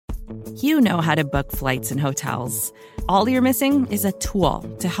You know how to book flights and hotels. All you're missing is a tool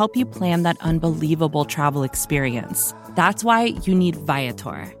to help you plan that unbelievable travel experience. That's why you need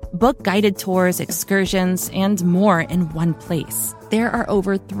Viator. Book guided tours, excursions, and more in one place. There are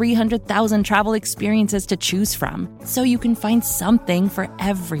over 300,000 travel experiences to choose from, so you can find something for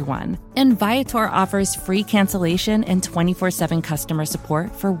everyone. And Viator offers free cancellation and 24/7 customer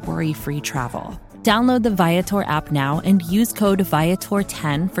support for worry-free travel. Download the Viator app now and use code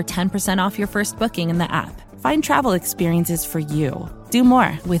Viator10 for 10% off your first booking in the app. Find travel experiences for you. Do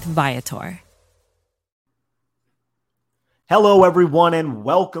more with Viator. Hello, everyone, and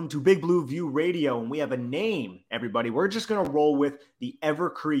welcome to Big Blue View Radio. And we have a name, everybody. We're just going to roll with the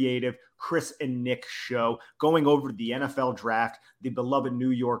ever-creative Chris and Nick show, going over the NFL draft, the beloved New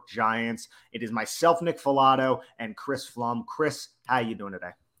York Giants. It is myself, Nick Filato, and Chris Flum. Chris, how you doing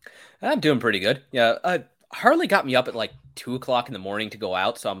today? I'm doing pretty good. Yeah, Harley got me up at like 2 o'clock in the morning to go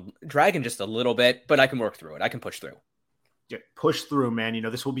out, so I'm dragging just a little bit, but I can work through it. I can push through. Yeah, push through, man. You know,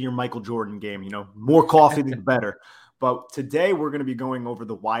 this will be your Michael Jordan game. You know, more coffee the better. But today we're going to be going over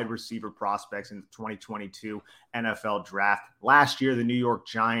the wide receiver prospects in the 2022 NFL Draft. Last year, the New York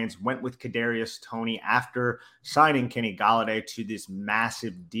Giants went with Kadarius Toney after signing Kenny Golladay to this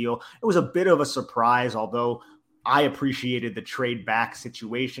massive deal. It was a bit of a surprise, although I appreciated the trade back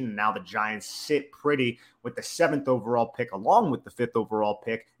situation. And now the Giants sit pretty with the 7th overall pick, along with the 5th overall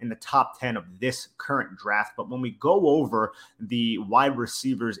pick in the top 10 of this current draft. But when we go over the wide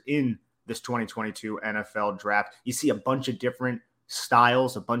receivers in this 2022 NFL draft, you see a bunch of different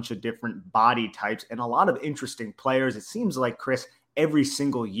styles, a bunch of different body types, and a lot of interesting players. It seems like, Chris, every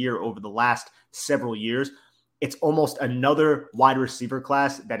single year over the last several years, it's almost another wide receiver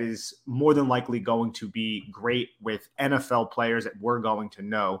class that is more than likely going to be great with NFL players that we're going to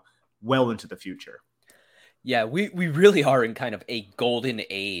know well into the future. Yeah, we really are in kind of a golden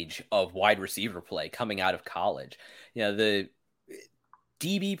age of wide receiver play coming out of college. You know, the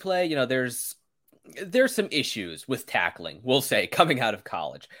DB play, you know, there's some issues with tackling, we'll say, coming out of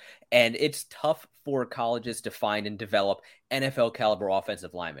college. And it's tough for colleges to find and develop NFL caliber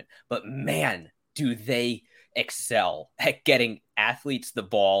offensive linemen. But man, do they excel at getting athletes the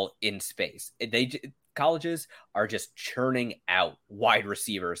ball in space. Colleges are just churning out wide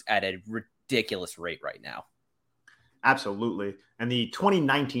receivers at a ridiculous rate right now. Absolutely. And the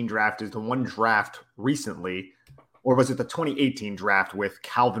 2019 draft is the one draft recently, or was it the 2018 draft with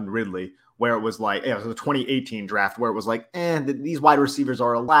Calvin Ridley, where it was like, it was the 2018 draft where it was like, these wide receivers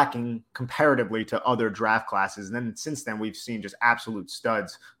are lacking comparatively to other draft classes. And then since then, we've seen just absolute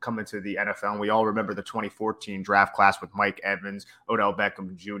studs come into the NFL. And we all remember the 2014 draft class with Mike Evans, Odell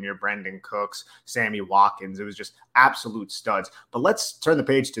Beckham Jr., Brandon Cooks, Sammy Watkins. It was just absolute studs. But let's turn the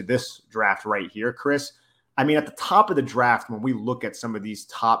page to this draft right here, Chris. I mean, at the top of the draft, when we look at some of these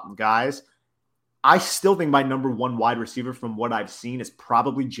top guys, I still think my number one wide receiver from what I've seen is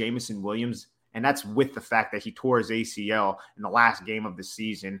probably Jameson Williams, and that's with the fact that he tore his ACL in the last game of the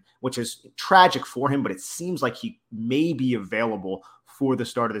season, which is tragic for him, but it seems like he may be available for the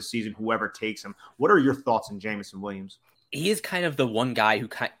start of the season, whoever takes him. What are your thoughts on Jameson Williams? He is kind of the one guy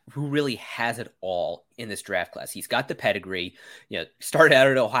who really has it all in this draft class. He's got the pedigree, you know, started out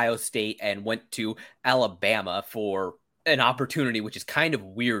at Ohio State and went to Alabama for an opportunity, which is kind of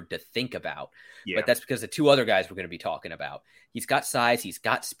weird to think about. Yeah. But that's because the two other guys we're going to be talking about. He's got size, he's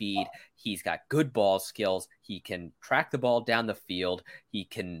got speed, he's got good ball skills, he can track the ball down the field, he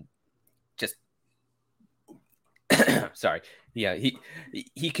can just sorry. Yeah,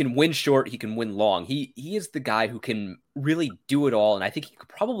 he can win short, he can win long. He is the guy who can really do it all, and I think he could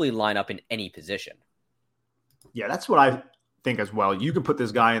probably line up in any position. Yeah, that's what I think as well. You can put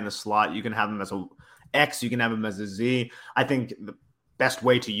this guy in the slot, you can have him as a X, you can have him as a Z. I think the best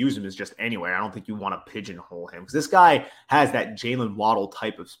way to use him is just anywhere. I don't think you want to pigeonhole him because this guy has that Jalen Waddle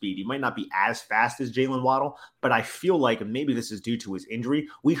type of speed. He might not be as fast as Jalen Waddle, but I feel like, and maybe this is due to his injury,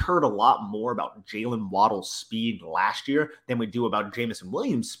 we heard a lot more about Jalen Waddle's speed last year than we do about Jameson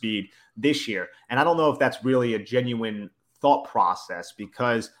Williams' speed this year. And I don't know if that's really a genuine thought process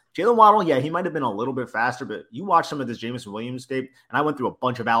because Jalen Waddle, yeah, he might have been a little bit faster, but you watch some of this Jameson Williams tape, and I went through a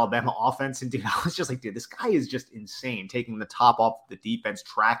bunch of Alabama offense, and dude, I was just like, dude, this guy is just insane, taking the top off the defense,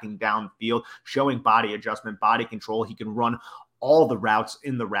 tracking downfield, showing body adjustment, body control. He can run all the routes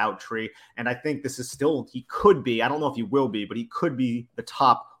in the route tree, and I think this is still, he could be, I don't know if he will be, but he could be the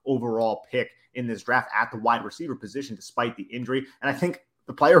top overall pick in this draft at the wide receiver position despite the injury, and I think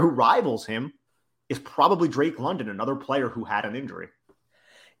the player who rivals him is probably Drake London, another player who had an injury.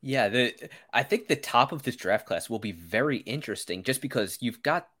 Yeah, I think the top of this draft class will be very interesting just because you've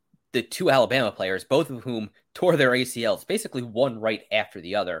got the two Alabama players, both of whom tore their ACLs, basically one right after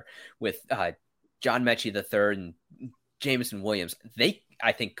the other, with John Mechie III and Jameson Williams. They,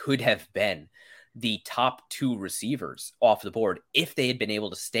 I think, could have been the top two receivers off the board if they had been able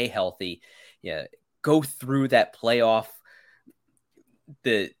to stay healthy, go through that playoff,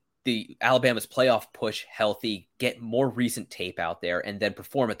 the Alabama's playoff push healthy, get more recent tape out there, and then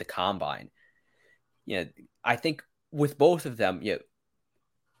perform at the combine. I think with both of them,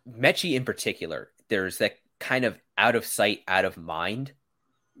 Mechie in particular, there's that kind of out of sight, out of mind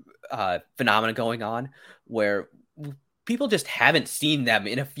phenomenon going on where people just haven't seen them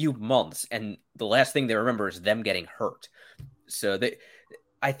in a few months, and the last thing they remember is them getting hurt. So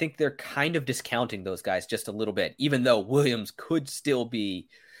I think they're kind of discounting those guys just a little bit, even though Williams could still be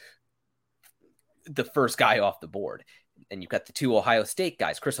the first guy off the board. And you've got the two Ohio State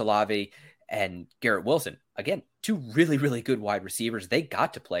guys, Chris Olave and Garrett Wilson. Again, two really, really good wide receivers. They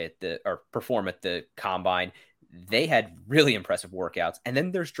got to play or perform at the combine. They had really impressive workouts. And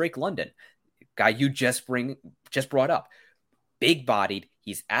then there's Drake London, guy you just brought up. Big bodied.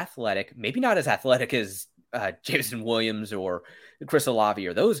 He's athletic, maybe not as athletic as Jameson Williams or Chris Olave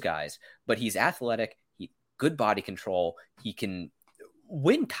or those guys, but he's athletic. Good body control. He can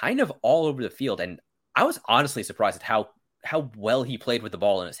win kind of all over the field. And I was honestly surprised at how well he played with the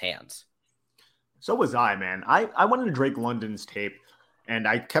ball in his hands. So was I, man. I went into Drake London's tape and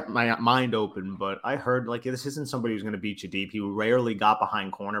I kept my mind open, but I heard this isn't somebody who's going to beat you deep. He rarely got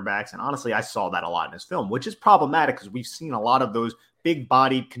behind cornerbacks. And honestly, I saw that a lot in his film, which is problematic because we've seen a lot of those big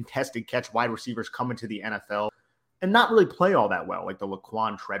bodied contested catch wide receivers come into the NFL and not really play all that well, like the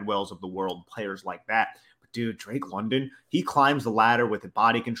Laquan Treadwells of the world, players like that. Dude, Drake London, he climbs the ladder with the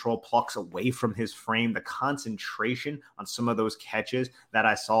body control, plucks away from his frame, the concentration on some of those catches that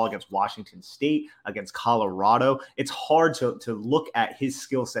I saw against Washington State, against Colorado. It's hard to look at his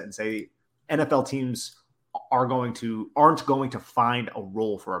skill set and say NFL teams aren't going to find a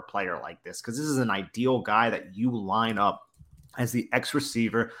role for a player like this, because this is an ideal guy that you line up as the X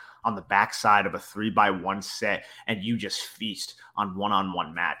receiver on the backside of a 3-by-1 set, and you just feast on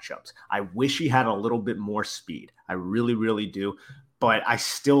one-on-one matchups. I wish he had a little bit more speed. I really, really do. But I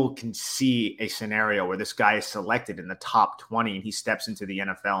still can see a scenario where this guy is selected in the top 20 and he steps into the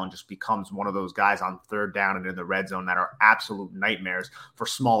NFL and just becomes one of those guys on third down and in the red zone that are absolute nightmares for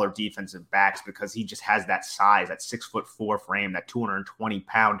smaller defensive backs, because he just has that size, that 6'4" frame, that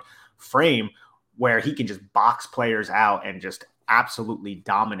 220-pound frame where he can just box players out and just absolutely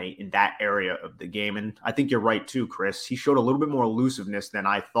dominate in that area of the game. And I think you're right too, Chris. He showed a little bit more elusiveness than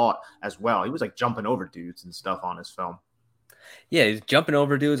I thought as well. He was jumping over dudes and stuff on his film. Yeah, he's jumping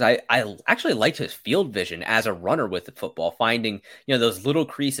over dudes. I actually liked his field vision as a runner with the football, finding those little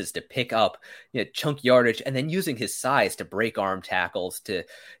creases to pick up chunk yardage, and then using his size to break arm tackles, to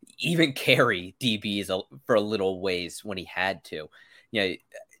even carry DBs for a little ways when he had to.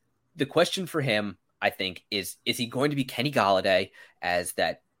 The question for him, I think, is he going to be Kenny Golladay as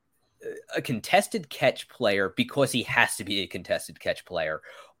that a contested catch player because he has to be a contested catch player,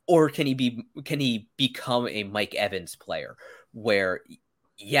 or can he become a Mike Evans player where,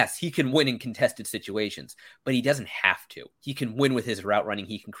 yes, he can win in contested situations, but he doesn't have to. He can win with his route running.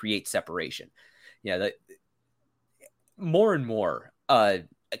 He can create separation. More and more, a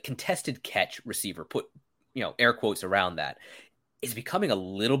contested catch receiver, put air quotes around that, is becoming a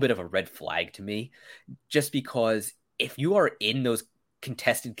little bit of a red flag to me, just because if you are in those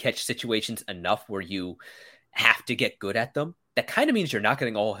contested catch situations enough where you have to get good at them, that kind of means you're not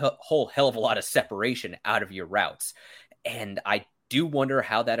getting a whole hell of a lot of separation out of your routes. And I do wonder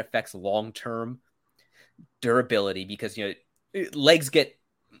how that affects long-term durability, because legs get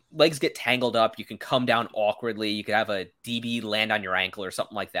tangled up. You can come down awkwardly. You could have a DB land on your ankle or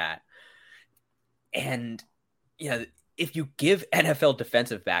something like that. And if you give NFL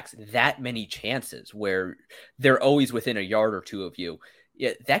defensive backs that many chances where they're always within a yard or two of you,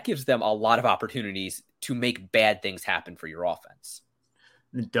 that gives them a lot of opportunities to make bad things happen for your offense.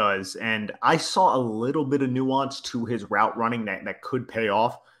 It does. And I saw a little bit of nuance to his route running that could pay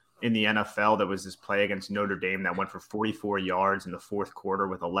off in the NFL. There was this play against Notre Dame that went for 44 yards in the fourth quarter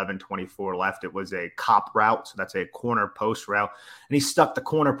with 11:24 left. It was a cop route, so that's a corner post route. And he stuck the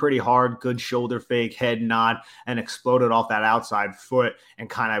corner pretty hard, good shoulder fake, head nod, and exploded off that outside foot and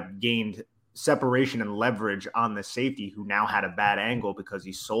kind of gained separation and leverage on the safety, who now had a bad angle because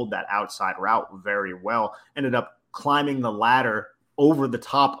he sold that outside route very well. Ended up climbing the ladder over the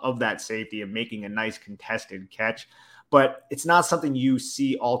top of that safety and making a nice contested catch. but it's not something you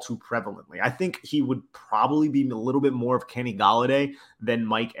see all too prevalently. I think he would probably be a little bit more of Kenny Golladay than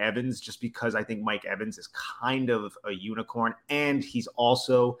Mike Evans, just because I think Mike Evans is kind of a unicorn. And he's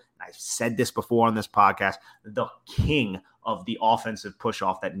also, and I've said this before on this podcast, the king of the offensive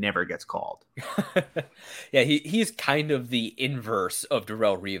push-off that never gets called. Yeah, he's kind of the inverse of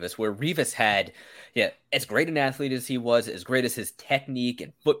Darrelle Revis, where Revis had, as great an athlete as he was, as great as his technique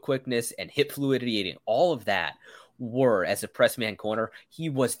and foot quickness and hip fluidity and all of that were as a press man corner, he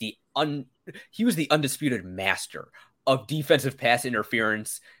was the undisputed master of defensive pass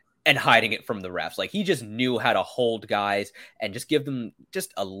interference and hiding it from the refs. Like, he just knew how to hold guys and just give them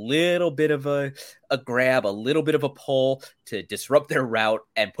just a little bit of a grab, a little bit of a pull to disrupt their route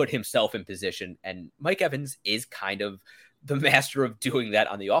and put himself in position. And Mike Evans is kind of the master of doing that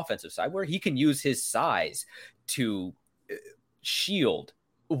on the offensive side, where he can use his size to shield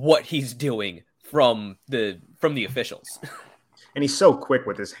what he's doing from the officials. And he's so quick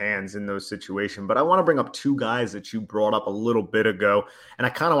with his hands in those situations. But I want to bring up two guys that you brought up a little bit ago. And I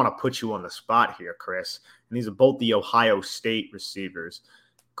kind of want to put you on the spot here, Chris. And these are both the Ohio State receivers,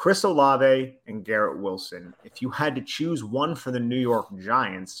 Chris Olave and Garrett Wilson. If you had to choose one for the New York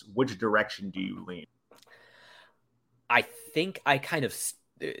Giants, which direction do you lean? I think I kind of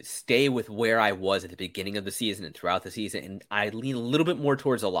stay with where I was at the beginning of the season and throughout the season, and I lean a little bit more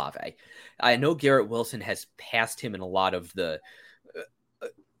towards Olave. I know Garrett Wilson has passed him in a lot of the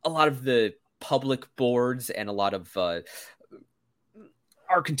public boards and a lot of our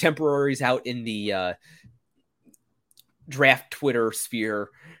contemporaries out in the draft Twitter sphere.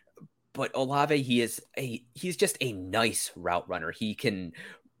 But Olave, he's just a nice route runner. He can.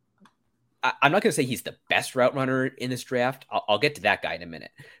 I'm not going to say he's the best route runner in this draft. I'll get to that guy in a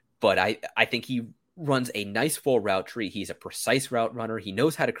minute. But I think he runs a nice full route tree. He's a precise route runner. He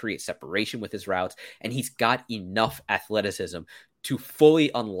knows how to create separation with his routes, and he's got enough athleticism to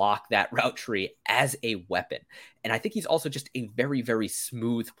fully unlock that route tree as a weapon. And I think he's also just a very, very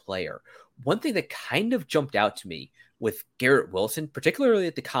smooth player. One thing that kind of jumped out to me with Garrett Wilson, particularly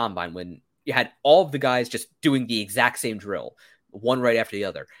at the combine, when you had all of the guys just doing the exact same drill, one right after the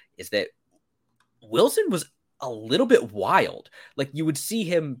other, is that Wilson was a little bit wild. Like, you would see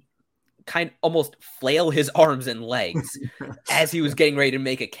him kind of almost flail his arms and legs as he was getting ready to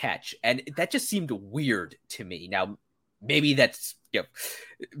make a catch. And that just seemed weird to me. Now, maybe that's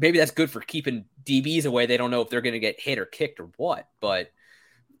good for keeping DBs away. They don't know if they're going to get hit or kicked or what. But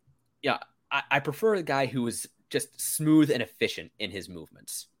yeah, I prefer a guy who is just smooth and efficient in his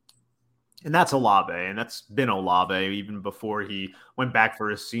movements. And that's Olave, and that's been Olave even before he went back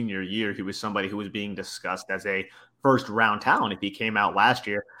for his senior year. He was somebody who was being discussed as a first-round talent if he came out last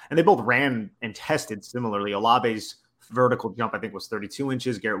year. And they both ran and tested similarly. Olave's vertical jump, I think, was 32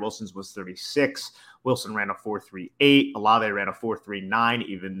 inches. Garrett Wilson's was 36. Wilson ran a 4.38. Olave ran a 4.39,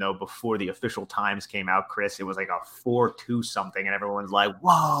 even though before the official times came out, Chris, it was like a 4.2 something, and everyone's like,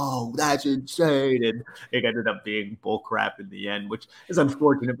 whoa, that's insane. And it ended up being bullcrap in the end, which is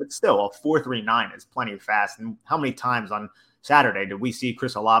unfortunate, but still, a 4.39 is plenty fast. And how many times on Saturday did we see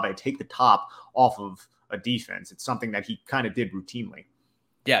Chris Olave take the top off of a defense? It's something that he kind of did routinely.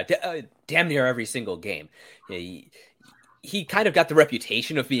 Yeah, damn near every single game. He kind of got the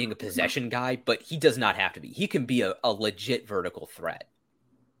reputation of being a possession guy, but he does not have to be. He can be a legit vertical threat.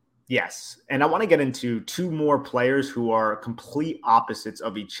 Yes, and I want to get into two more players who are complete opposites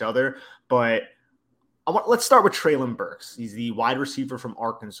of each other, but let's start with Treylon Burks. He's the wide receiver from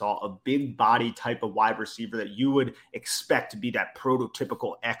Arkansas, a big body type of wide receiver that you would expect to be that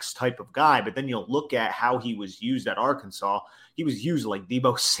prototypical X type of guy. But then you'll look at how he was used at Arkansas. He was used like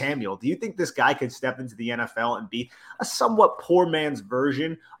Deebo Samuel. Do you think this guy could step into the NFL and be a somewhat poor man's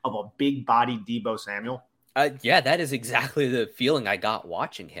version of a big body Deebo Samuel? Yeah, that is exactly the feeling I got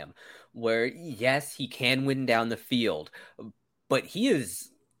watching him, where yes, he can win down the field, but he is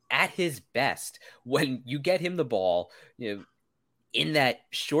at his best when you get him the ball, in that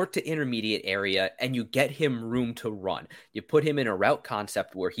short to intermediate area, and you get him room to run. You put him in a route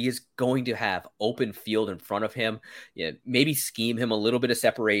concept where he is going to have open field in front of him. Maybe scheme him a little bit of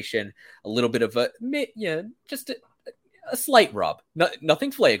separation, a little bit of just a slight rub,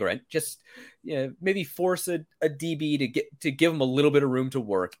 nothing flagrant. Just maybe force a DB to give him a little bit of room to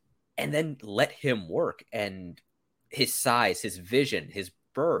work, and then let him work. And his size, his vision, his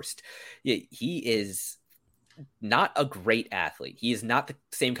burst. He is not a great athlete. He is not the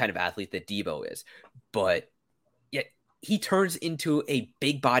same kind of athlete that Deebo is, but yet he turns into a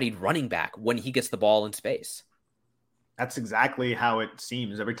big-bodied running back when he gets the ball in space. That's exactly how it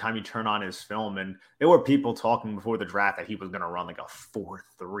seems every time you turn on his film. And there were people talking before the draft that he was going to run like a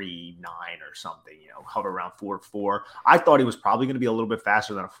 4.39 or something, hover around 4.4. I thought he was probably going to be a little bit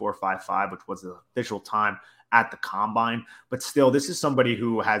faster than a 4.55, which was the official time at the combine. But still, this is somebody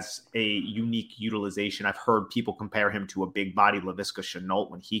who has a unique utilization. I've heard people compare him to a big body Laviska Shenault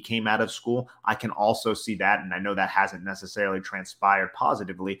when he came out of school. I can also see that, and I know that hasn't necessarily transpired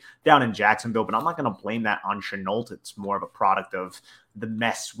positively down in Jacksonville, but I'm not going to blame that on Shenault. It's more of a product of the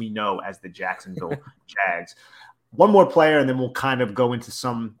mess we know as the Jacksonville Jags. One more player, and then we'll kind of go into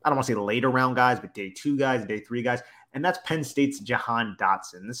some, I don't want to say later round guys, but day 2 guys, day 3 guys. And that's Penn State's Jahan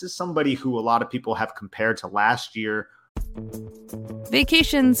Dotson. This is somebody who a lot of people have compared to last year.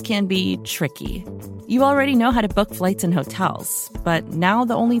 Vacations can be tricky. You already know how to book flights and hotels, but now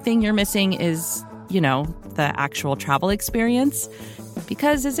the only thing you're missing is, the actual travel experience.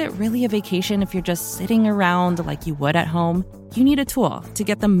 Because is it really a vacation if you're just sitting around like you would at home? You need a tool to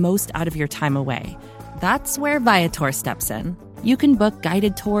get the most out of your time away. That's where Viator steps in. You can book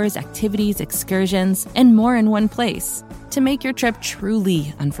guided tours, activities, excursions, and more in one place to make your trip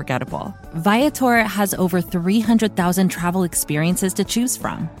truly unforgettable. Viator has over 300,000 travel experiences to choose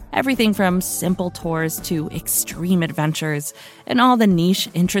from. Everything from simple tours to extreme adventures and all the niche,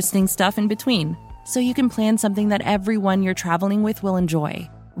 interesting stuff in between. So you can plan something that everyone you're traveling with will enjoy.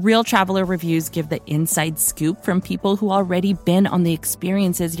 Real traveler reviews give the inside scoop from people who already been on the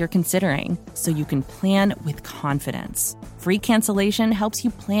experiences you're considering, so you can plan with confidence. Free cancellation helps you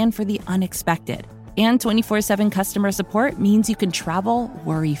plan for the unexpected. And 24/7 customer support means you can travel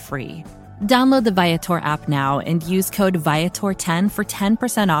worry-free. Download the Viator app now and use code Viator10 for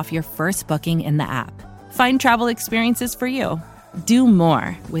 10% off your first booking in the app. Find travel experiences for you. Do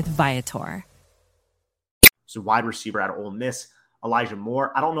more with Viator. So wide receiver out of Ole Miss, Elijah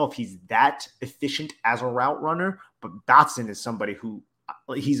Moore. I don't know if he's that efficient as a route runner, but Dotson is somebody who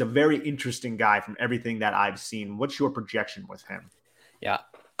he's a very interesting guy from everything that I've seen. What's your projection with him? Yeah,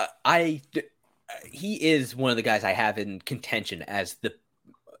 he is one of the guys I have in contention as the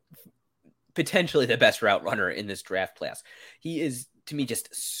potentially the best route runner in this draft class. He is, to me,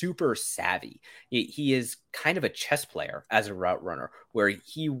 just super savvy. He is kind of a chess player as a route runner, where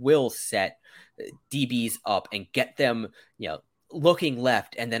he will set DBs up and get them, looking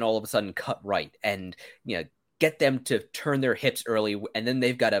left, and then all of a sudden cut right, and get them to turn their hips early, and then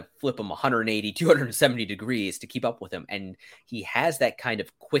they've got to flip them 180, 270 degrees to keep up with him. And he has that kind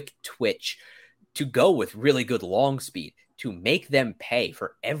of quick twitch to go with really good long speed to make them pay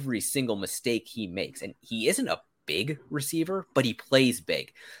for every single mistake he makes. And he isn't a big receiver, but he plays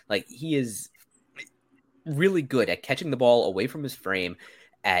big. Like, he is really good at catching the ball away from his frame,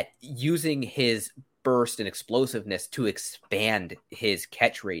 at using his burst and explosiveness to expand his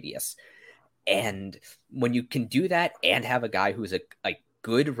catch radius. And when you can do that and have a guy who's a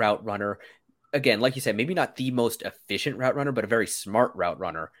good route runner, again, like you said, maybe not the most efficient route runner, but a very smart route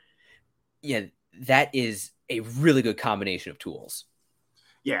runner, that is a really good combination of tools.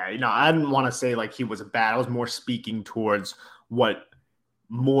 Yeah, I didn't want to say like he was bad. I was more speaking towards what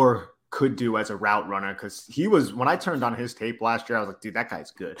Moore could do as a route runner, because he was, when I turned on his tape last year, I was like, dude, that guy's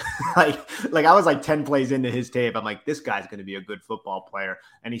good. like I was like 10 plays into his tape. I'm like, this guy's going to be a good football player.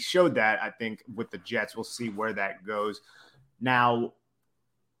 And he showed that, I think, with the Jets. We'll see where that goes. Now,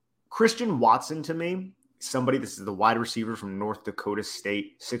 Christian Watson, to me, this is the wide receiver from North Dakota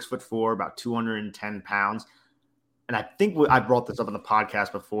State, 6'4", about 210 pounds. And I think I brought this up on the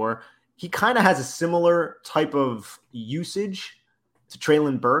podcast before. He kind of has a similar type of usage to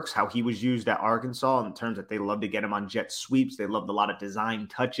Treylon Burks, how he was used at Arkansas, in terms that they love to get him on jet sweeps. They loved a lot of design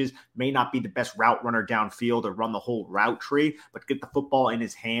touches. May not be the best route runner downfield or run the whole route tree, but get the football in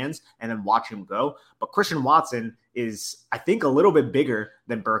his hands and then watch him go. But Christian Watson is, I think, a little bit bigger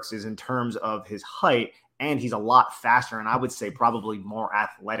than Burks is in terms of his height, and he's a lot faster, and I would say probably more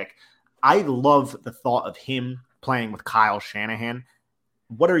athletic. I love the thought of him playing with Kyle Shanahan.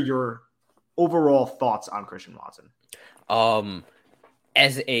 What are your overall thoughts on Christian Watson?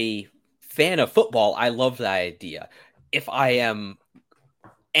 As a fan of football, I love that idea. If I am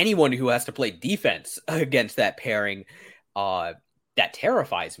anyone who has to play defense against that pairing, that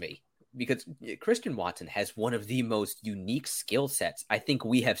terrifies me, because Christian Watson has one of the most unique skill sets I think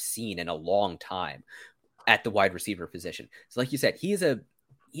we have seen in a long time at the wide receiver position. So like you said, he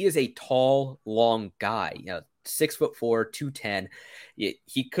is a tall, long guy, 6'4", 210.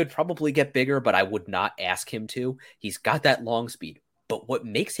 He could probably get bigger, but I would not ask him to. He's got that long speed. But what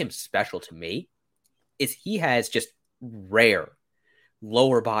makes him special to me is he has just rare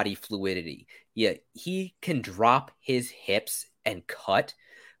lower body fluidity. Yeah, he can drop his hips and cut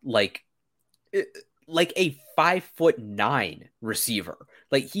like like a 5'9" receiver.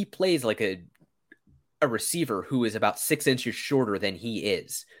 Like he plays like a receiver who is about 6 inches shorter than he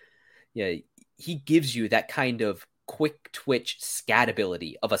is. Yeah, he gives you that kind of quick twitch scat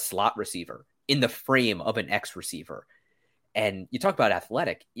ability of a slot receiver in the frame of an X receiver. And you talk about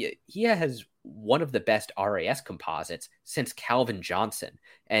athletic, he has one of the best RAS composites since Calvin Johnson.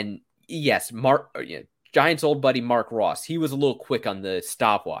 And yes, Giants' old buddy Mark Ross, he was a little quick on the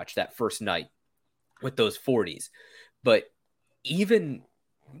stopwatch that first night with those 40s. But even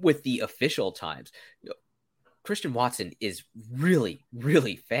with the official times, Christian Watson is really,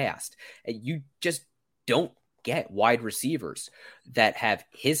 really fast. And you just don't get wide receivers that have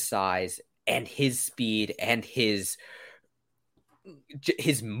his size and his speed and his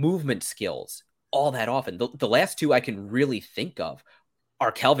movement skills all that often. The last two I can really think of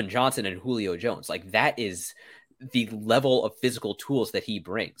are Calvin Johnson and Julio Jones. Like that is the level of physical tools that he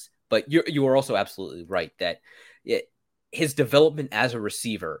brings. But you are also absolutely right that his development as a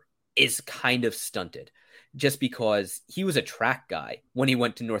receiver is kind of stunted just because he was a track guy when he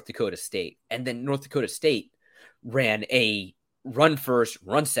went to North Dakota State. And then North Dakota State ran a run first,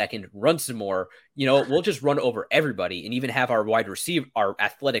 run second, run some more. We'll just run over everybody and even have our our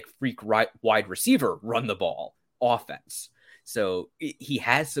athletic freak wide receiver run the ball offense. So he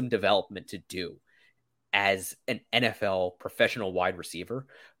has some development to do as an NFL professional wide receiver.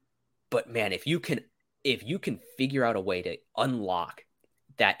 But man, if you can figure out a way to unlock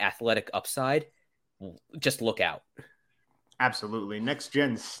that athletic upside, just look out. Absolutely. Next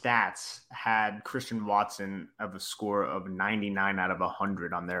Gen Stats had Christian Watson of a score of 99 out of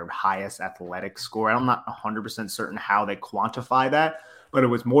 100 on their highest athletic score. I'm not 100% certain how they quantify that, but it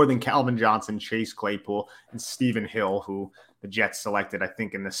was more than Calvin Johnson, Chase Claypool, and Stephen Hill, who the Jets selected, I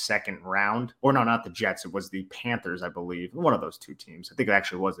think, in the second round. Or no, not the Jets. It was the Panthers, I believe. One of those two teams. I think it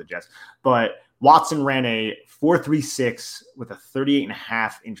actually was the Jets. But Watson ran a 4.36 with a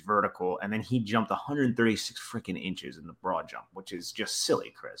 38.5-inch vertical, and then he jumped 136 freaking inches in the broad jump, which is just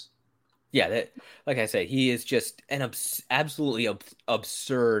silly, Chris. Yeah, like I said, he is just an absolutely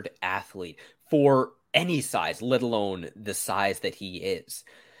absurd athlete for any size, let alone the size that he is.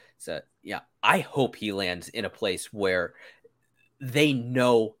 So, yeah, I hope he lands in a place where they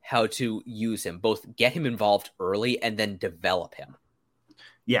know how to use him, both get him involved early and then develop him.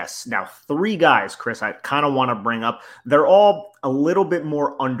 Yes. Now, 3 guys, Chris, I kind of want to bring up. They're all a little bit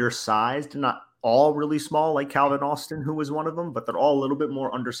more undersized, not all really small like Calvin Austin, who was one of them, but they're all a little bit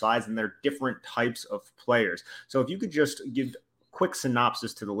more undersized and they're different types of players. So if you could just give quick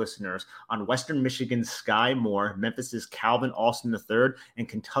synopsis to the listeners on Western Michigan's Sky Moore, Memphis's Calvin Austin III, and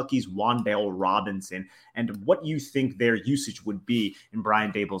Kentucky's Wan'Dale Robinson, and what you think their usage would be in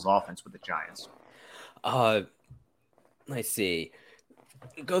Brian Daboll's offense with the Giants. Let's see.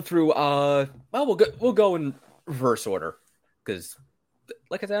 Go through. We'll go in reverse order because,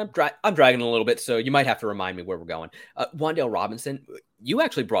 like I said, I'm dragging a little bit, so you might have to remind me where we're going. Wan'Dale Robinson, you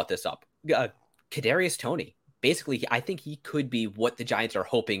actually brought this up. Kadarius Toney. Basically, I think he could be what the Giants are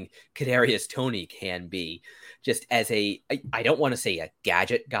hoping Kadarius Toney can be, just as I don't want to say a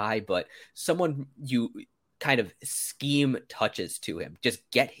gadget guy, but someone you kind of scheme touches to him. Just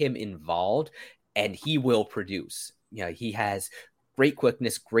get him involved, and he will produce. He has great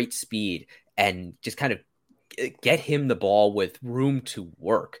quickness, great speed, and just kind of get him the ball with room to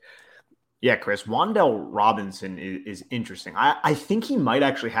work. Yeah, Chris, Wan'Dale Robinson is interesting. I think he might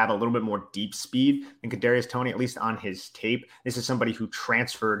actually have a little bit more deep speed than Kadarius Toney, at least on his tape. This is somebody who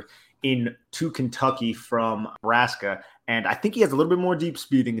transferred to Kentucky from Nebraska, and I think he has a little bit more deep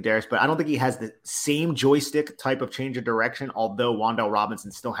speed than Kadarius, but I don't think he has the same joystick type of change of direction, although Wan'Dale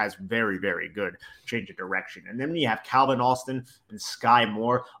Robinson still has very, very good change of direction. And then you have Calvin Austin and Sky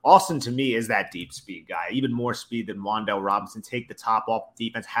Moore. Austin, to me, is that deep speed guy, even more speed than Wan'Dale Robinson. Take the top off the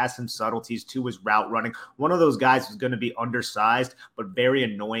defense, has some subtleties to his route running. One of those guys who's going to be undersized, but very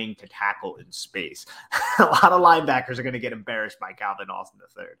annoying to tackle in space. A lot of linebackers are going to get embarrassed by Calvin Austin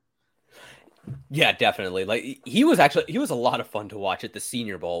III. Yeah, definitely. Like he was a lot of fun to watch at the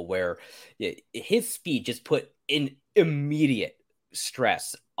Senior Bowl, where his speed just put in immediate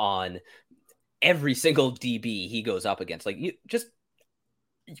stress on every single DB he goes up against. Like you just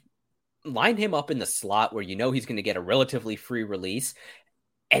line him up in the slot where he's going to get a relatively free release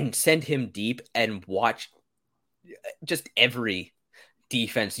and send him deep and watch just every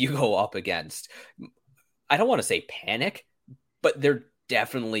defense you go up against. I don't want to say panic, but they're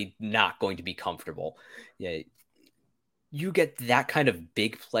definitely not going to be comfortable. Yeah, you get that kind of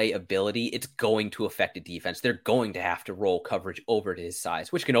big play ability, it's going to affect a defense. They're going to have to roll coverage over to his size,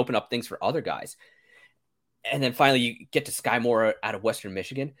 which can open up things for other guys. And then finally, you get to Sky Moore out of Western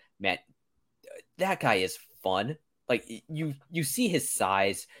Michigan. Man, that guy is fun. Like you see his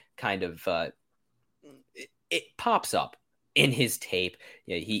size kind of it pops up in his tape.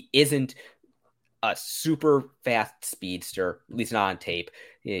 You know, he isn't a super fast speedster, at least not on tape.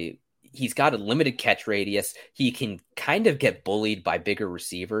 He's got a limited catch radius. He can kind of get bullied by bigger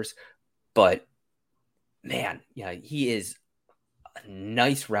receivers, but man, yeah, he is a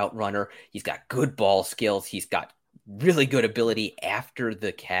nice route runner. He's got good ball skills. He's got really good ability after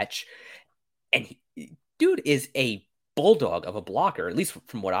the catch. And dude is a bulldog of a blocker, at least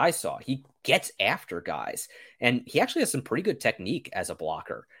from what I saw. He gets after guys, and he actually has some pretty good technique as a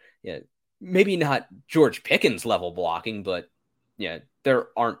blocker. Yeah, maybe not George Pickens level blocking, but yeah, there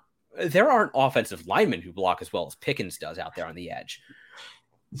aren't offensive linemen who block as well as Pickens does out there on the edge.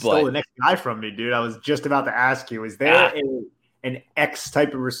 Stole the next guy from me, dude. I was just about to ask you, is there an X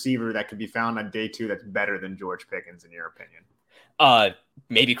type of receiver that could be found on day 2 that's better than George Pickens, in your opinion?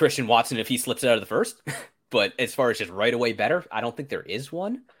 Maybe Christian Watson if he slips out of the first. But as far as just right away better, I don't think there is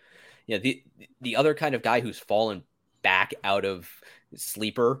one. Yeah, the other kind of guy who's fallen back out of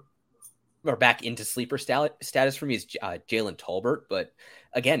sleeper or back into sleeper status for me is Jalen Tolbert. But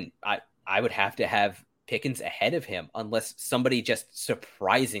again, I would have to have Pickens ahead of him unless somebody just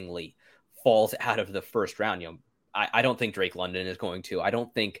surprisingly falls out of the first round. You know, I don't think Drake London is going to. I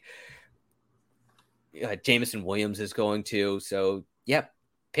don't think Jameson Williams is going to. So yeah,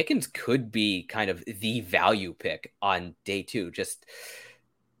 Pickens could be kind of the value pick on day 2, just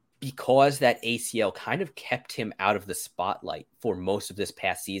because that ACL kind of kept him out of the spotlight for most of this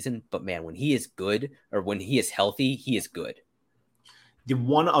past season. But man, when he is good, or when he is healthy, he is good. The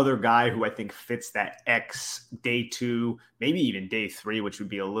one other guy who I think fits that X day 2, maybe even day 3, which would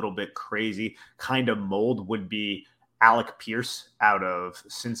be a little bit crazy kind of mold, would be Alec Pierce out of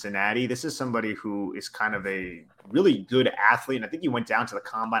Cincinnati. This is somebody who is kind of a really good athlete, and I think he went down to the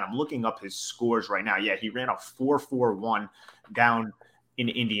combine. I'm looking up his scores right now. Yeah, he ran a 4.41 down in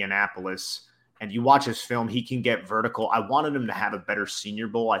Indianapolis. And you watch his film, he can get vertical. I wanted him to have a better Senior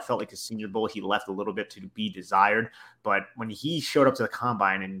Bowl. I felt like his Senior Bowl, he left a little bit to be desired. But when he showed up to the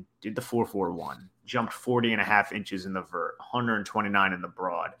combine and did the 4.41, jumped 40.5 inches in the vert, 129 in the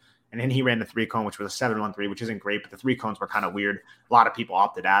broad, and then he ran the 3-cone, which was a 7.13, which isn't great, but the 3 cones were kind of weird. A lot of people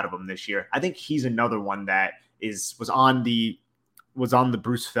opted out of them this year. I think he's another one that was on the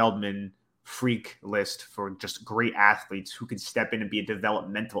Bruce Feldman freak list for just great athletes who could step in and be a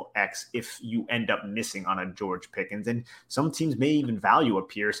developmental X if you end up missing on a George Pickens. And some teams may even value a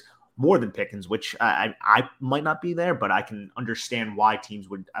Pierce more than Pickens, which I might not be there, but I can understand why teams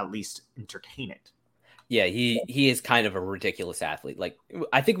would at least entertain it. Yeah, he is kind of a ridiculous athlete. Like,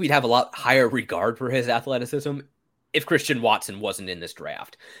 I think we'd have a lot higher regard for his athleticism if Christian Watson wasn't in this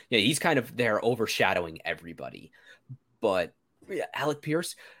draft. Yeah, he's kind of there overshadowing everybody. But yeah, Alec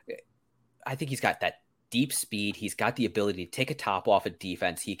Pierce, I think he's got that deep speed. He's got the ability to take a top off a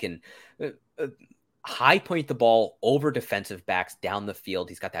defense. He can high point the ball over defensive backs down the field.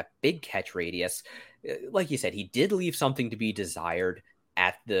 He's got that big catch radius. Like you said, he did leave something to be desired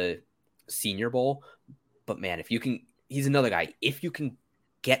at the Senior Bowl. But man, he's another guy. If you can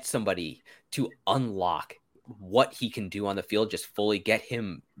get somebody to unlock what he can do on the field, just fully get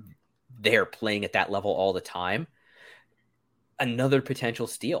him there playing at that level all the time, another potential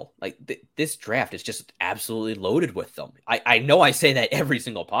steal. Like this draft is just absolutely loaded with them. I know I say that every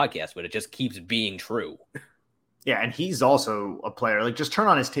single podcast, but it just keeps being true. Yeah, and he's also a player. Like, just turn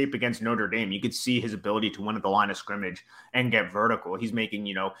on his tape against Notre Dame. You could see his ability to win at the line of scrimmage and get vertical. He's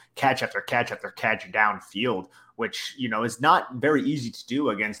making, catch after catch after catch downfield, which, is not very easy to do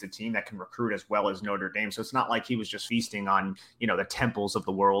against a team that can recruit as well as Notre Dame. So it's not like he was just feasting on, the Temples of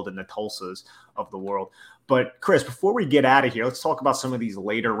the world and the Tulsas of the world. But Chris, before we get out of here, let's talk about some of these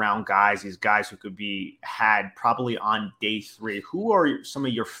later round guys, these guys who could be had probably on day 3. Who are some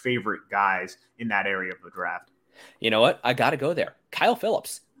of your favorite guys in that area of the draft? You know what? I got to go there. Kyle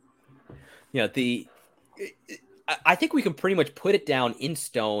Phillips. I think we can pretty much put it down in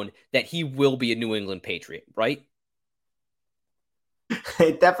stone that he will be a New England Patriot, right?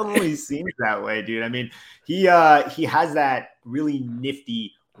 It definitely seems that way, dude. I mean, he has that really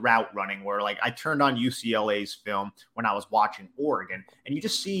nifty route running where, like, I turned on UCLA's film when I was watching Oregon, and you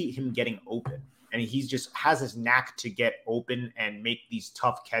just see him getting open. And he just has this knack to get open and make these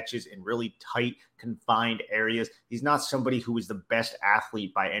tough catches in really tight, confined areas. He's not somebody who is the best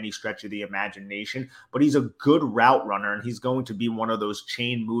athlete by any stretch of the imagination, but he's a good route runner, and he's going to be one of those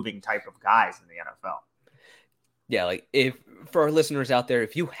chain-moving type of guys in the NFL. Yeah, like, if for our listeners out there,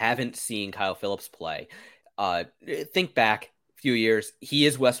 if you haven't seen Kyle Phillips play, think back a few years. He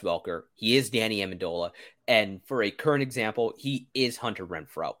is Wes Welker. He is Danny Amendola. And for a current example, he is Hunter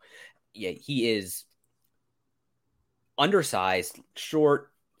Renfrow. yeah, he is undersized,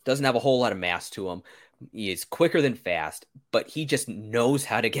 short, doesn't have a whole lot of mass to him. He is quicker than fast, but he just knows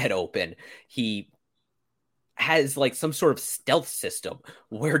how to get open. He has like some sort of stealth system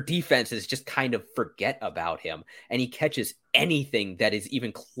where defenses just kind of forget about him, and he catches anything that is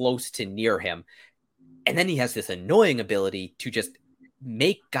even close to near him. And then he has this annoying ability to just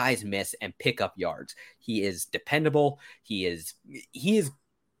make guys miss and pick up yards. He is dependable. He is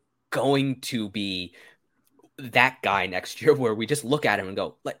going to be that guy next year where we just look at him and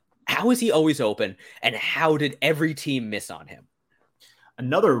go, like, how is he always open? And how did every team miss on him?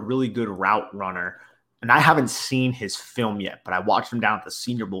 Another really good route runner, and I haven't seen his film yet, but I watched him down at the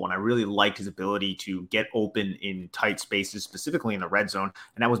Senior Bowl, and I really liked his ability to get open in tight spaces, specifically in the red zone,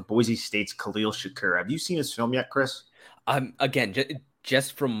 and that was Boise State's Khalil Shakir. Have you seen his film yet, Chris? Again,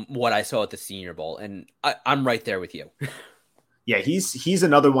 just from what I saw at the Senior Bowl, and I'm right there with you. Yeah, he's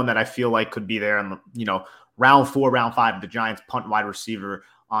another one that I feel like could be there in the, round 4, round 5, the Giants punt wide receiver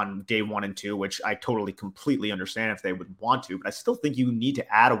on day 1 and 2, which I totally completely understand if they would want to, but I still think you need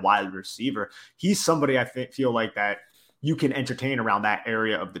to add a wide receiver. He's somebody I feel like that you can entertain around that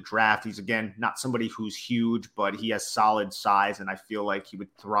area of the draft. He's, again, not somebody who's huge, but he has solid size, and I feel like he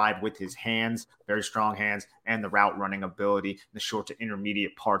would thrive with his hands, very strong hands, and the route running ability in the short to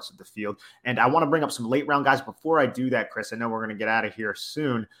intermediate parts of the field. And I want to bring up some late round guys. Before I do that, Chris, I know we're going to get out of here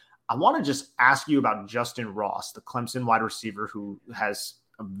soon. I want to just ask you about Justin Ross, the Clemson wide receiver who has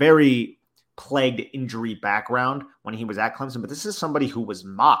a very plagued injury background when he was at Clemson, but this is somebody who was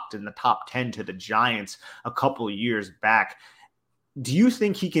mocked in the top 10 to the Giants a couple of years back. Do you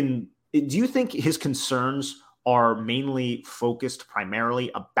think his concerns are mainly focused primarily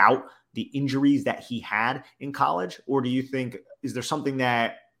about the injuries that he had in college? Or do you think, is there something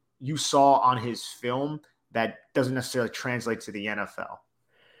that you saw on his film that doesn't necessarily translate to the NFL?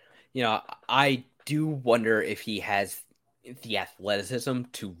 I do wonder if he has the athleticism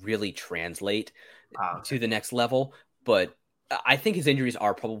to really translate to the next level, but I think his injuries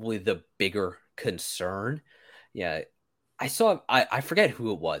are probably the bigger concern. Yeah, I forget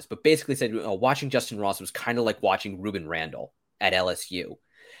who it was, but basically said watching Justin Ross was kind of like watching Ruben Randall at LSU.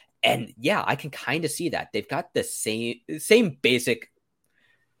 And yeah, I can kind of see that. They've got the same basic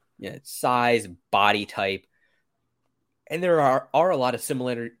size, body type, and there are a lot of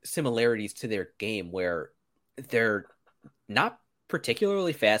similarities to their game where they're not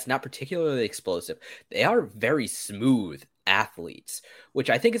particularly fast, not particularly explosive. They are very smooth athletes, which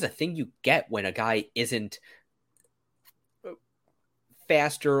I think is a thing you get when a guy isn't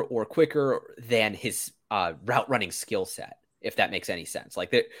faster or quicker than his route running skill set, if that makes any sense.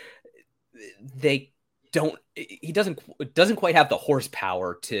 Like he doesn't quite have the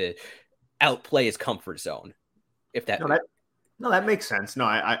horsepower to outplay his comfort zone. If that that makes sense. No,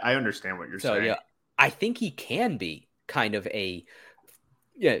 I understand what you're saying. Yeah, I think he can be kind of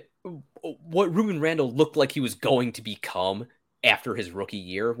what Ruben Randall looked like he was going to become after his rookie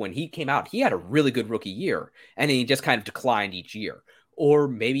year. When he came out, he had a really good rookie year, and then he just kind of declined each year. Or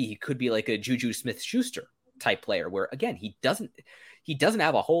maybe he could be like a Juju Smith-Schuster type player, where again he doesn't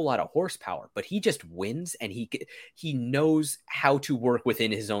have a whole lot of horsepower, but he just wins, and he knows how to work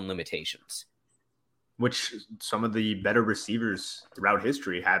within his own limitations. Which some of the better receivers throughout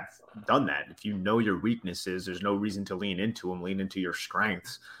history have done that. If you know your weaknesses, there's no reason to lean into them, lean into your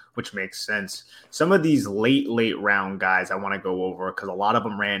strengths, which makes sense. Some of these late round guys I want to go over because a lot of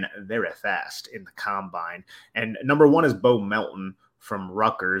them ran very fast in the combine. And number 1 is Bo Melton from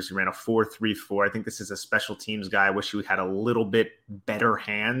Rutgers. He ran a 4.34. I think this is a special teams guy. I wish he had a little bit better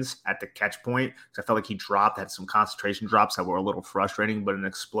hands at the catch point because I felt like he had some concentration drops that were a little frustrating, but an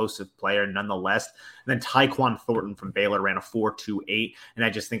explosive player nonetheless. And then Tyquan Thornton from Baylor ran a 4.28. And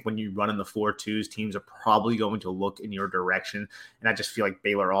I just think when you run in the 4.2s, teams are probably going to look in your direction. And I just feel like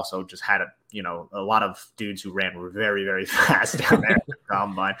Baylor also just had a lot of dudes who ran were very, very fast down there at the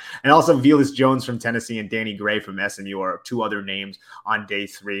combine. And also Velus Jones from Tennessee and Danny Gray from SMU are 2 other names on day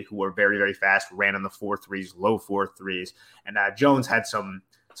 3 who were very, very fast, ran in the 4.3s, low 4.3s. And Jones had some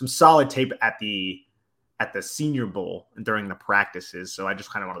solid tape at the Senior Bowl and during the practices. So I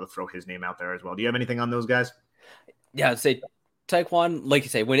just kind of wanted to throw his name out there as well. Do you have anything on those guys? Yeah, I'd say Tyquan, like you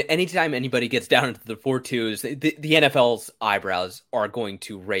say, anytime anybody gets down into the 4.2s, the NFL's eyebrows are going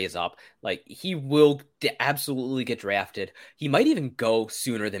to raise up. Like, he will absolutely get drafted. He might even go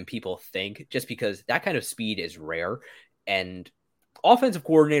sooner than people think, just because that kind of speed is rare. And offensive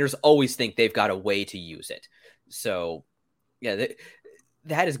coordinators always think they've got a way to use it. So, yeah,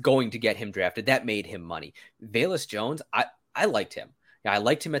 that is going to get him drafted. That made him money. Velus Jones, I liked him. Yeah, I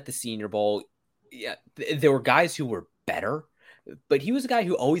liked him at the Senior Bowl. Yeah, there were guys who were better. but he was a guy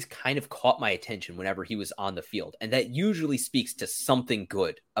who always kind of caught my attention whenever he was on the field. And that usually speaks to something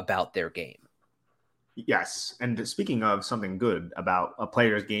good about their game. Yes. And speaking of something good about a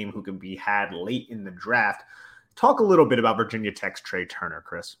player's game who can be had late in the draft, talk a little bit about Virginia Tech's Trey Turner,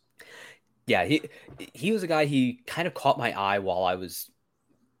 Chris. Yeah, he was a guy, he kind of caught my eye while I was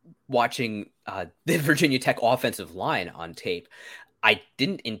watching the Virginia Tech offensive line on tape. I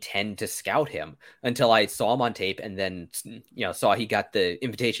didn't intend to scout him until I saw him on tape and then, saw he got the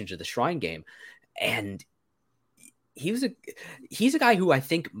invitation to the Shrine game. And he's a guy who I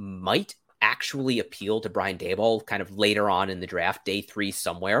think might actually appeal to Brian Daboll kind of later on in the draft, day 3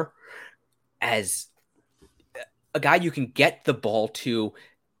 somewhere, as a guy you can get the ball to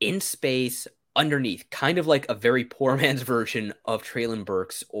in space underneath, kind of like a very poor man's version of Treylon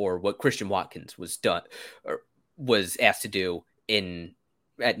Burks or what Christian Watkins was asked to do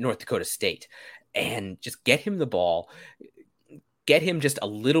at North Dakota State, and just get him the ball, get him just a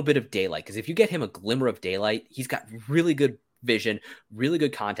little bit of daylight. Because if you get him a glimmer of daylight, he's got really good vision, really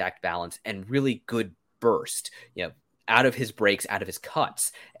good contact balance, and really good burst, out of his breaks, out of his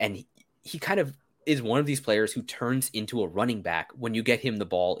cuts. And he kind of is one of these players who turns into a running back when you get him the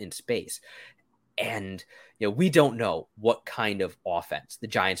ball in space. And, we don't know what kind of offense the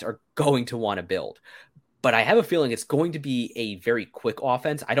Giants are going to want to build, but I have a feeling it's going to be a very quick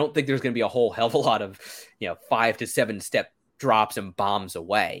offense. I don't think there's going to be a whole hell of a lot of, 5 to 7 step drops and bombs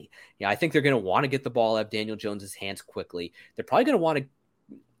away. I think they're going to want to get the ball out of Daniel Jones's hands quickly. They're probably going to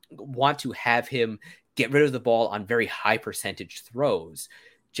want to have him get rid of the ball on very high percentage throws,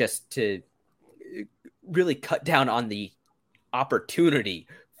 just to really cut down on the opportunity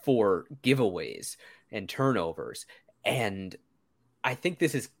for giveaways and turnovers. And I think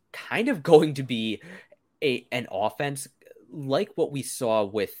this is kind of going to be an offense like what we saw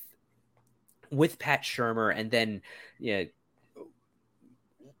with Pat Shurmur, and then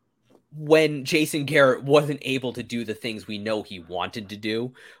when Jason Garrett wasn't able to do the things we know he wanted to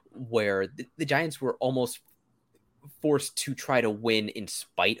do, where the Giants were almost forced to try to win in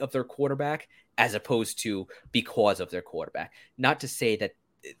spite of their quarterback as opposed to because of their quarterback. Not to say that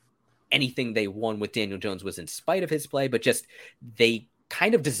anything they won with Daniel Jones was in spite of his play, but just they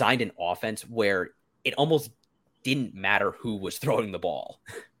kind of designed an offense where it almost didn't matter who was throwing the ball.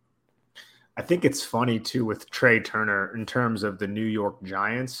 I think it's funny too with Trey Turner in terms of the New York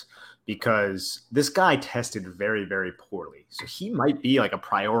Giants, because this guy tested very, very poorly. So he might be like a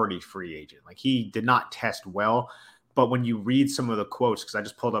priority free agent. Like, he did not test well, but when you read some of the quotes, because I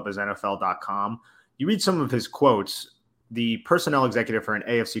just pulled up his NFL.com, you read some of his quotes. The personnel executive for an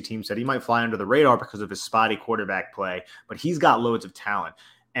AFC team said he might fly under the radar because of his spotty quarterback play, but he's got loads of talent.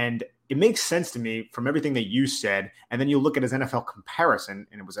 And it makes sense to me from everything that you said. And then you look at his NFL comparison,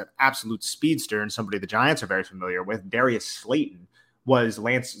 and it was an absolute speedster and somebody the Giants are very familiar with. Darius Slayton was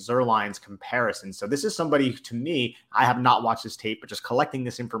Lance Zierlein's comparison. So this is somebody, to me, I have not watched his tape, but just collecting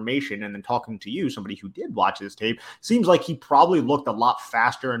this information and then talking to you, somebody who did watch his tape, seems like he probably looked a lot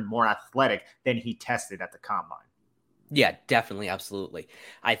faster and more athletic than he tested at the combine. Yeah, definitely. Absolutely.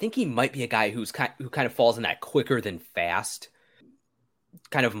 I think he might be a guy who kind of falls in that quicker than fast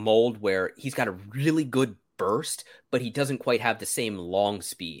kind of mold, where he's got a really good burst, but he doesn't quite have the same long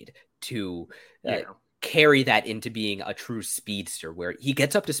speed to carry that into being a true speedster, where he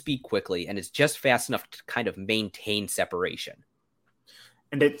gets up to speed quickly and is just fast enough to kind of maintain separation.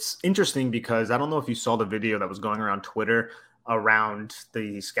 And it's interesting because I don't know if you saw the video that was going around Twitter around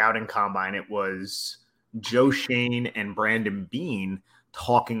the scouting combine. It was Joe Shane and Brandon Beane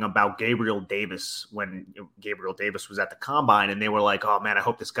talking about Gabriel Davis when Gabriel Davis was at the combine, and they were like, oh man, I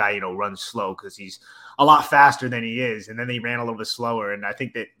hope this guy, runs slow because he's a lot faster than he is. And then he ran a little bit slower, and I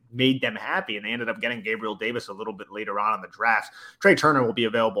think that made them happy, and they ended up getting Gabriel Davis a little bit later on in the draft. Trey Turner will be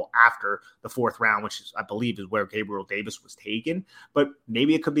available after the 4th round, which is, I believe, is where Gabriel Davis was taken, but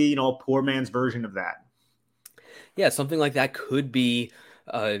maybe it could be, a poor man's version of that. Yeah, something like that could be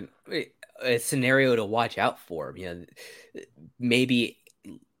a scenario to watch out for. Maybe,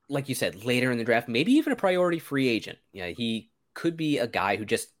 like you said, later in the draft, maybe even a priority free agent. He could be a guy who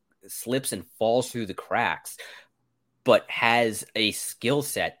just slips and falls through the cracks, but has a skill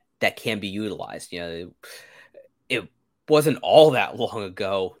set that can be utilized. It wasn't all that long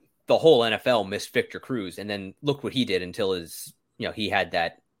ago the whole NFL missed Victor Cruz, and then look what he did until he had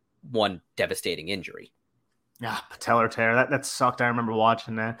that one devastating injury. Yeah, patellar tear. That sucked. I remember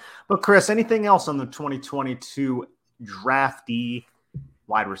watching that. But Chris, anything else on the 2022 drafty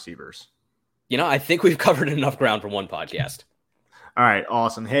wide receivers? I think we've covered enough ground for one podcast. All right,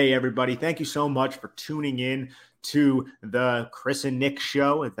 awesome. Hey, everybody. Thank you so much for tuning in to the Chris and Nick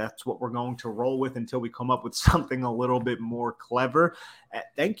show. That's what we're going to roll with until we come up with something a little bit more clever.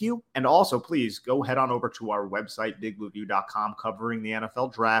 Thank you. And also, please go head on over to our website, bigblueview.com, covering the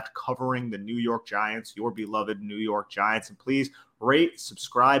NFL draft, covering the New York Giants, your beloved New York Giants. And please rate,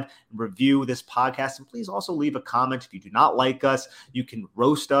 subscribe, and review this podcast. And please also leave a comment. If you do not like us, you can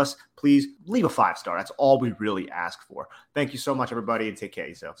roast us. Please leave a 5-star. That's all we really ask for. Thank you so much, everybody, and take care of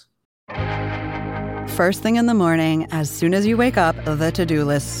yourselves. First thing in the morning, as soon as you wake up, the to-do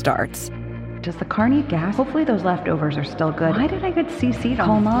list starts. Does the car need gas? Hopefully those leftovers are still good. Why did I get CC'd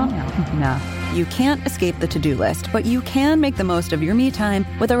on Mom? No. You can't escape the to-do list, but you can make the most of your me time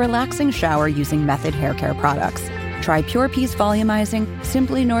with a relaxing shower using Method Hair Care products. Try Pure Peace Volumizing,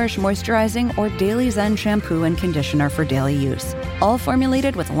 Simply Nourish Moisturizing, or Daily Zen Shampoo and Conditioner for daily use. All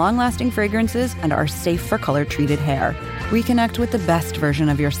formulated with long-lasting fragrances and are safe for color-treated hair. Reconnect with the best version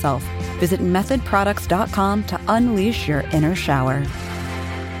of yourself. Visit methodproducts.com to unleash your inner shower.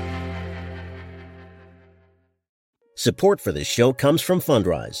 Support for this show comes from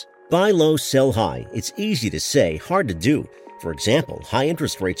Fundrise. Buy low, sell high. It's easy to say, hard to do. For example, high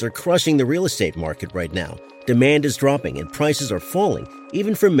interest rates are crushing the real estate market right now. Demand is dropping and prices are falling,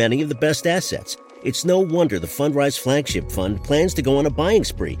 even for many of the best assets. It's no wonder the Fundrise Flagship Fund plans to go on a buying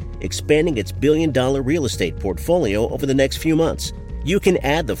spree, expanding its billion-dollar real estate portfolio over the next few months. You can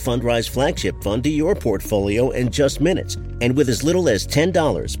add the Fundrise Flagship Fund to your portfolio in just minutes, and with as little as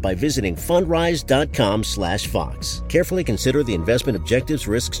 $10 by visiting fundrise.com/Fox. Carefully consider the investment objectives,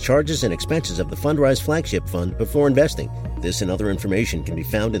 risks, charges, and expenses of the Fundrise Flagship Fund before investing. This and other information can be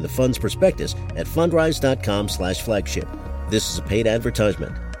found in the fund's prospectus at fundrise.com/flagship. This is a paid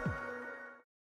advertisement.